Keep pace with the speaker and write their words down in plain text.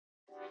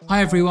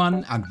Hi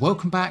everyone and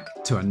welcome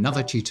back to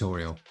another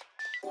tutorial.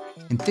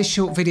 In this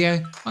short video,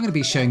 I'm going to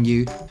be showing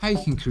you how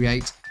you can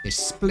create this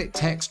split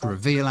text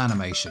reveal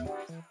animation.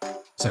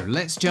 So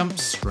let's jump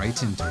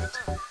straight into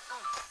it.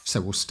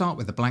 So we'll start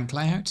with a blank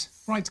layout,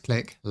 right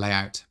click,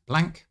 layout,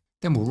 blank,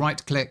 then we'll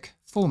right click,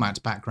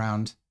 format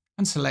background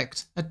and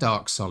select a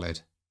dark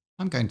solid.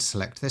 I'm going to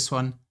select this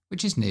one,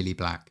 which is nearly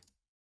black.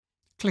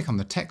 Click on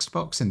the text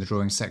box in the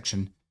drawing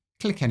section,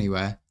 click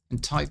anywhere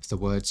and type the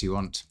words you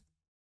want.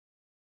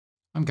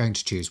 I'm going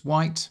to choose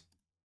white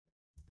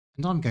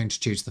and I'm going to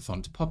choose the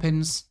font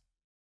Poppins,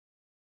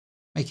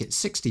 make it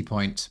 60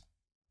 point,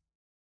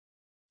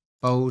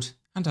 bold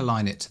and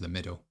align it to the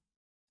middle.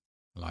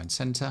 Align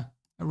center,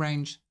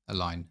 arrange,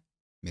 align,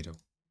 middle.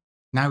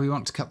 Now we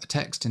want to cut the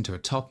text into a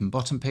top and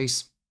bottom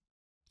piece.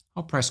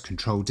 I'll press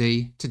Ctrl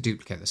D to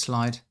duplicate the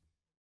slide.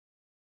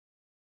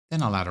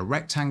 Then I'll add a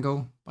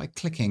rectangle by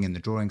clicking in the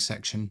drawing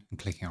section and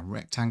clicking on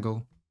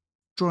rectangle,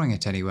 drawing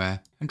it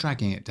anywhere and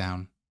dragging it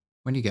down.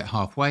 When you get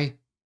halfway,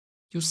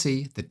 you'll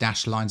see the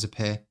dashed lines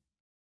appear.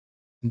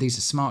 And these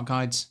are smart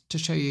guides to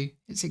show you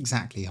it's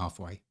exactly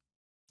halfway.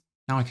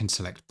 Now I can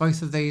select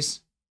both of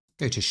these,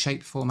 go to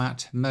Shape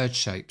Format, Merge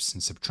Shapes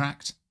and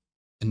Subtract.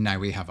 And now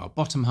we have our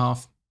bottom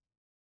half.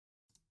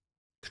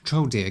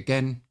 Ctrl D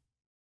again.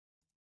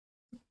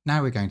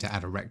 Now we're going to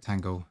add a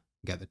rectangle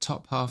and get the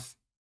top half.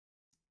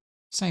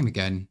 Same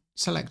again,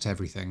 select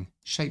everything,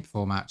 Shape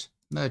Format,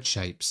 Merge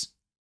Shapes,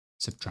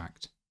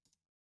 Subtract.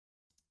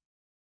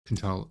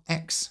 Ctrl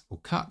X will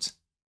cut.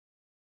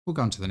 We'll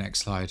go on to the next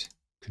slide,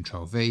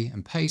 Ctrl V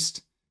and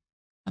paste,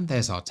 and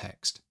there's our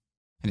text.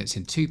 And it's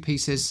in two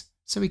pieces,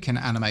 so we can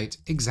animate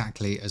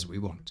exactly as we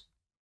want.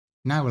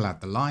 Now we'll add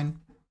the line,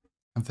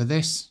 and for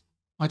this,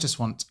 I just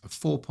want a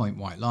 4-point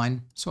white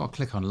line, so I'll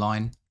click on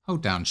line,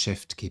 hold down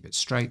Shift to keep it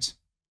straight,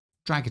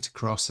 drag it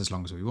across as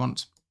long as we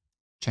want,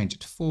 change it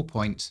to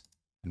 4-point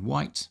and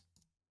white,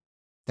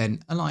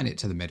 then align it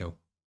to the middle.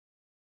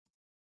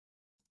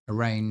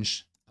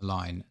 Arrange,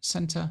 align,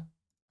 center,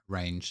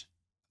 arrange,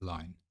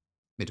 align,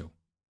 middle.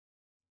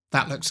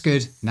 That looks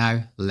good.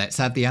 Now let's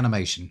add the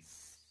animation.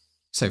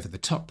 So for the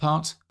top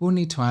part, we'll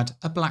need to add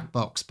a black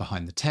box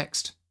behind the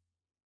text.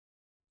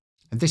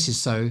 And this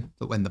is so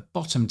that when the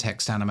bottom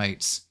text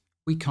animates,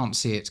 we can't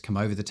see it come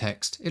over the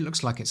text. It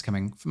looks like it's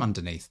coming from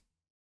underneath.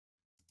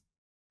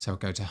 So I'll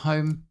go to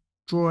Home,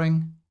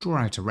 Drawing, draw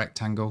out a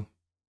rectangle.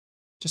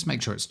 Just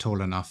make sure it's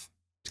tall enough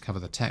to cover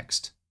the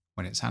text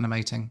when it's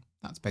animating.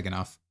 That's big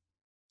enough.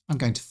 I'm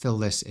going to fill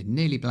this in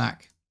nearly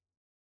black,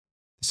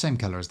 the same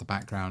colour as the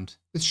background,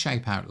 with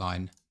shape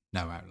outline,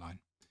 no outline.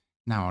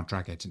 Now I'll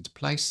drag it into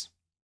place.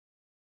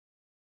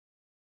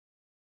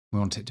 We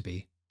want it to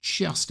be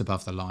just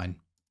above the line.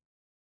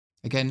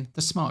 Again,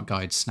 the smart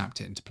guide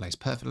snapped it into place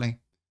perfectly.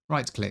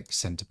 Right click,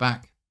 centre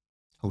back,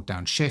 hold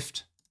down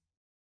Shift,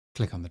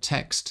 click on the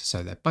text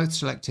so they're both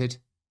selected,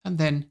 and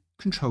then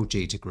Ctrl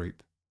G to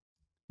group.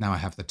 Now I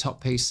have the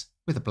top piece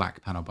with a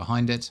black panel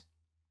behind it.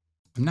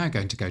 I'm now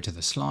going to go to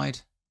the slide,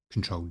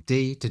 Ctrl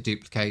D to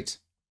duplicate.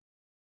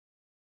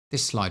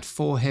 This slide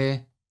 4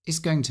 here is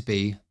going to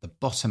be the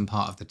bottom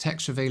part of the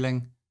text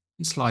revealing,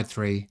 and slide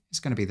 3 is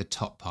going to be the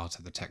top part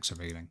of the text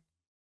revealing.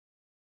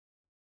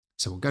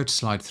 So we'll go to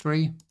slide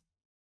 3,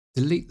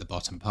 delete the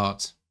bottom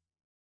part,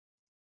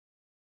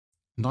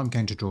 and I'm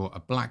going to draw a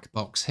black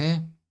box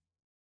here.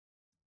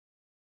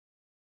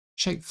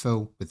 Shape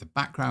fill with the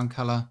background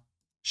colour,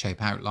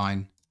 shape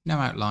outline, no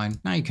outline.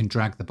 Now you can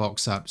drag the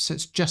box up so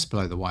it's just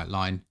below the white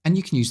line, and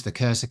you can use the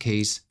cursor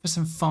keys for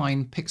some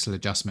fine pixel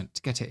adjustment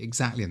to get it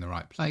exactly in the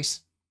right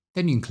place.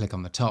 Then you can click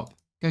on the top,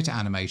 go to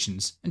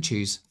animations and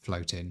choose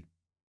float in.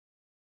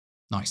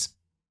 Nice.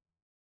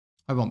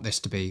 I want this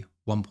to be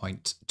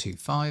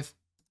 1.25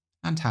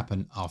 and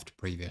happen after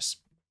previous.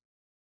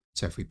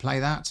 So if we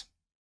play that,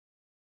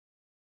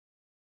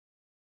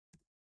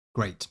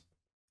 great.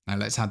 Now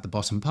let's add the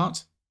bottom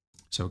part.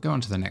 So we'll go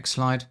on to the next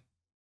slide.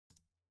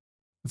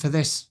 For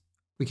this,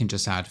 we can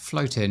just add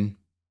float in,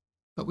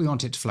 but we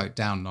want it to float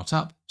down, not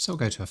up. So we'll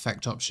go to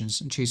Effect Options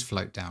and choose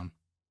Float Down.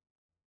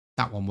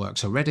 That one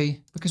works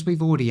already because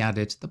we've already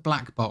added the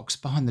black box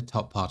behind the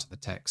top part of the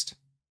text.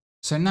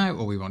 So now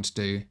all we want to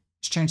do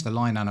is change the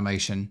line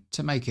animation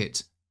to make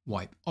it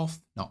wipe off,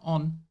 not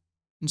on.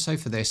 And so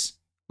for this,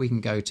 we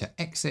can go to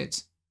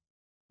Exit,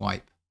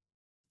 Wipe,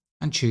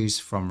 and choose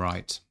From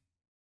Right.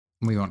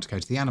 And we want to go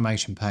to the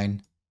animation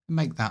pane and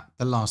make that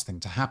the last thing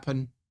to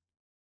happen.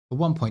 A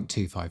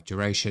 1.25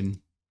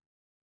 duration,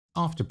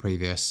 after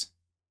previous,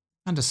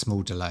 and a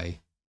small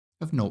delay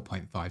of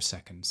 0.5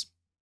 seconds.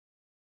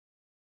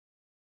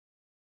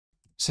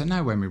 So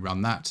now when we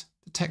run that,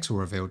 the text will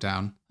reveal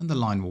down and the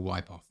line will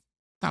wipe off.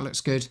 That looks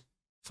good.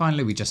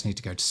 Finally, we just need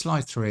to go to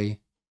slide 3,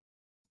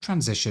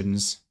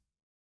 transitions,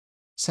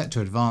 set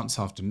to advance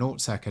after 0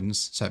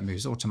 seconds so it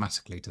moves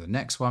automatically to the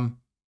next one,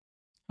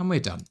 and we're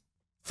done.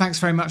 Thanks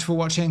very much for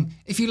watching.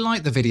 If you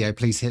liked the video,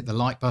 please hit the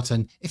like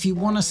button. If you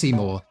want to see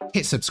more,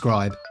 hit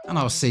subscribe, and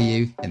I'll see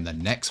you in the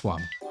next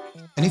one.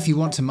 And if you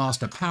want to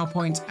master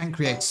PowerPoint and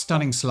create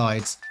stunning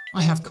slides,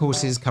 I have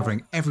courses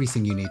covering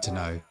everything you need to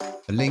know.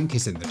 The link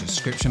is in the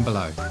description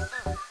below.